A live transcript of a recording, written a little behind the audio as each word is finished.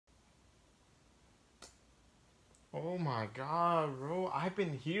Oh my god, bro. I've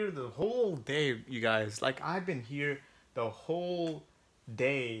been here the whole day, you guys. Like, I've been here the whole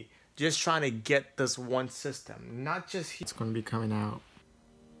day just trying to get this one system. Not just It's going to be coming out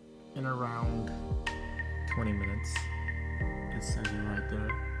in around 20 minutes. It says it right there.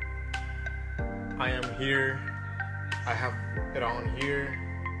 I am here. I have it on here.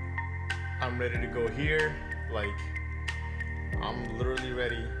 I'm ready to go here. Like, I'm literally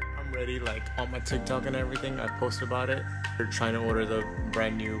ready. I'm ready, like, on my TikTok and everything. I posted about it. We're trying to order the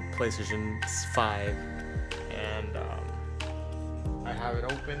brand new PlayStation 5. And I have it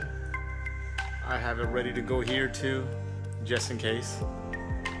open. I have it ready to go here too, just in case.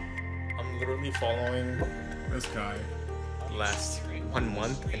 I'm literally following this guy last 1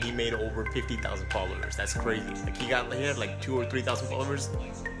 month, and he made over 50,000 followers. That's crazy. Like, he had like 2,000 or 3,000 followers,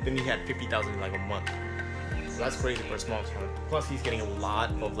 then he had 50,000 in like a month. So that's crazy for a small channel. Plus, he's getting a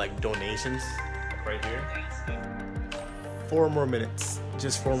lot of like donations right here. 4 more minutes,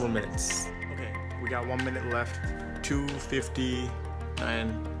 just 4 more minutes. Okay, we got 1 minute left. 2:59,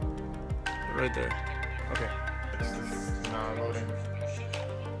 right there. Okay, it's just not loading.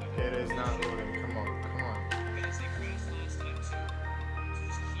 It is not loading. Come on, come on.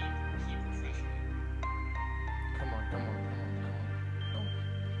 Come on, come on, come on, come on.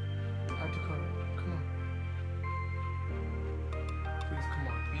 No. Add to cart. Come on. Please, come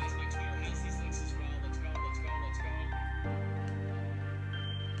on.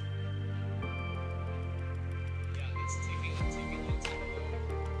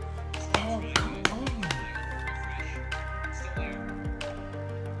 Oh, come on.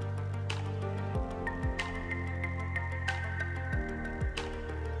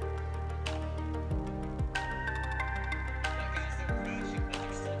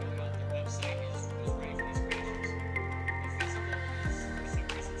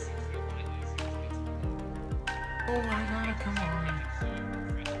 Oh my god, come on.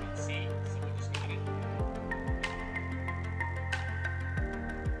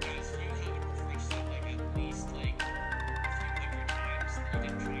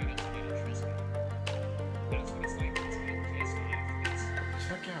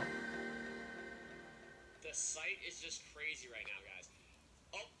 Check out. The site is just crazy right now, guys.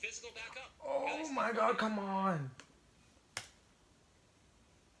 Oh, physical backup. Oh Guys, my god, come on.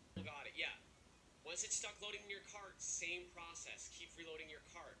 got it, yeah. Once it's stuck loading in your cart, same process. Keep reloading your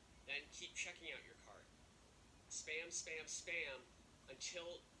cart. Then keep checking out your cart. Spam, spam, spam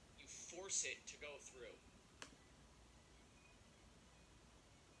until you force it to go through.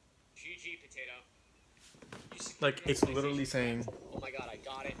 GG, potato. Like, it's literally saying, Oh my god, I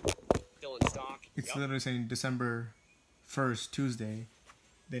got it. Still in stock. it's Yup. literally saying December 1st, Tuesday.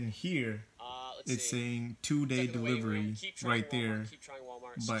 Then here, Let's it's see. saying 2-day Check in the waiting room. delivery Keep trying right Walmart. there. Keep trying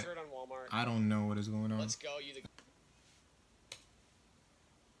Walmart. But Secure it on Walmart. I don't know what is going on. Let's go. You the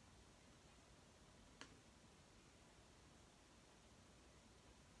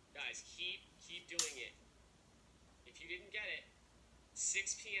guys, keep doing it. If you didn't get it,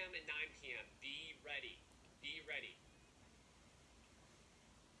 6 p.m. and 9 p.m. Be ready. Be ready.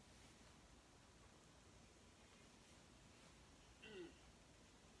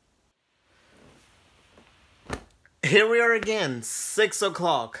 Here we are again, 6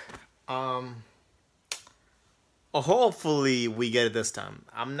 o'clock. Hopefully we get it this time.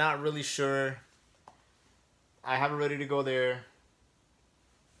 I'm not really sure. I have it ready to go there.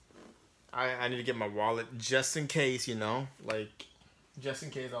 I need to get my wallet just in case, you know, like, just in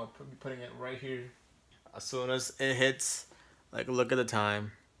case. I'll be putting it right here. As soon as it hits, like, look at the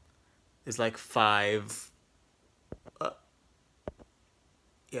time. It's like 5.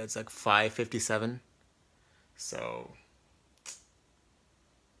 Yeah, it's like 5:57. So,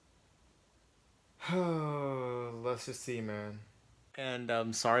 let's just see, man.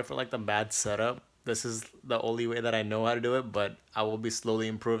 And sorry for like the bad setup. This is the only way that I know how to do it, but I will be slowly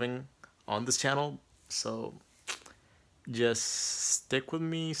improving on this channel. So just stick with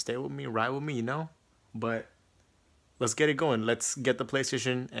me, stay with me, ride with me, you know. But let's get it going. Let's get the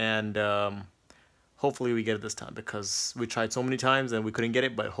PlayStation, and hopefully we get it this time, because we tried so many times and we couldn't get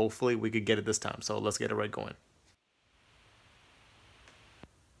it, but hopefully we could get it this time. So let's get it right going.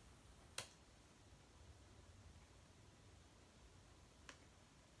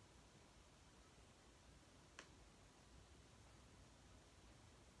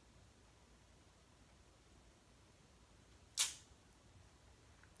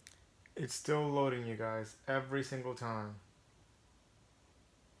 It's still loading, you guys, every single time.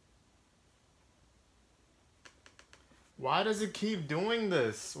 Why does it keep doing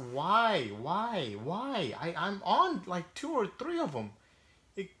this? Why? I'm on like 2 or 3 of them.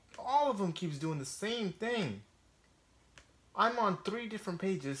 All of them keeps doing the same thing. I'm on 3 different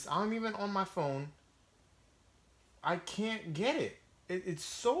pages. I'm even on my phone. I can't get it. It's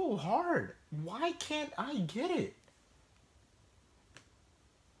so hard. Why can't I get it?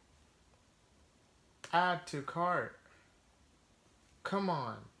 Add to cart. Come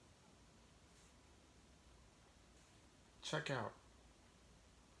on. Check out.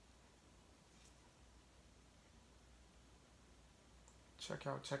 Check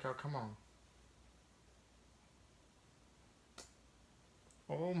out. Come on.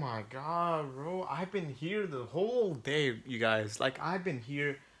 Oh my god, bro. I've been here the whole day, you guys. Like, I've been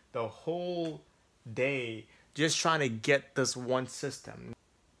here the whole day just trying to get this one system.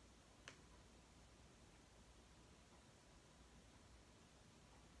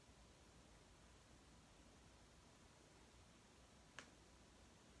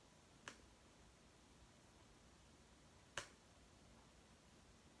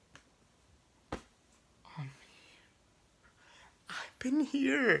 I've been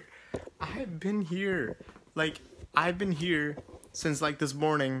here. I've been here. Like, I've been here since like this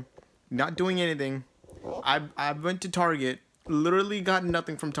morning, not doing anything. I went to Target, literally got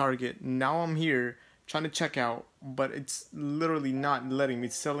nothing from Target. Now I'm here trying to check out, but it's literally not letting me.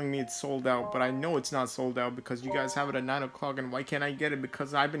 It's telling me it's sold out, but I know it's not sold out because you guys have it at 9 o'clock, and why can't I get it?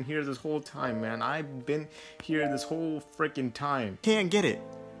 Because I've been here this whole time, man. I've been here this whole freaking time. Can't get it.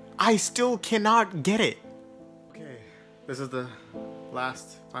 I still cannot get it. Okay, this is the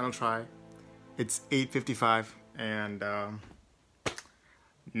last final try. It's 8:55 and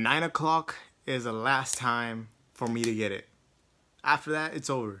 9 o'clock is the last time for me to get it. After that, it's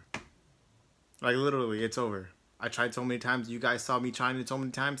over. Like, literally, it's over. I tried so many times. You guys saw me trying it so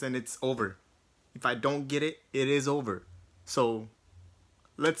many times, and it's over. If I don't get it, it is over. So,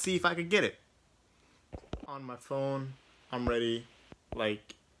 let's see if I can get it. On my phone, I'm ready.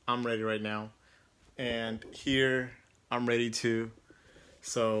 Like, I'm ready right now. And here, I'm ready too.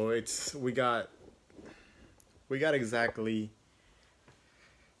 So, we got exactly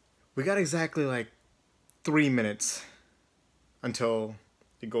like 3 minutes until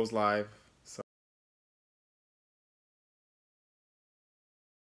it goes live.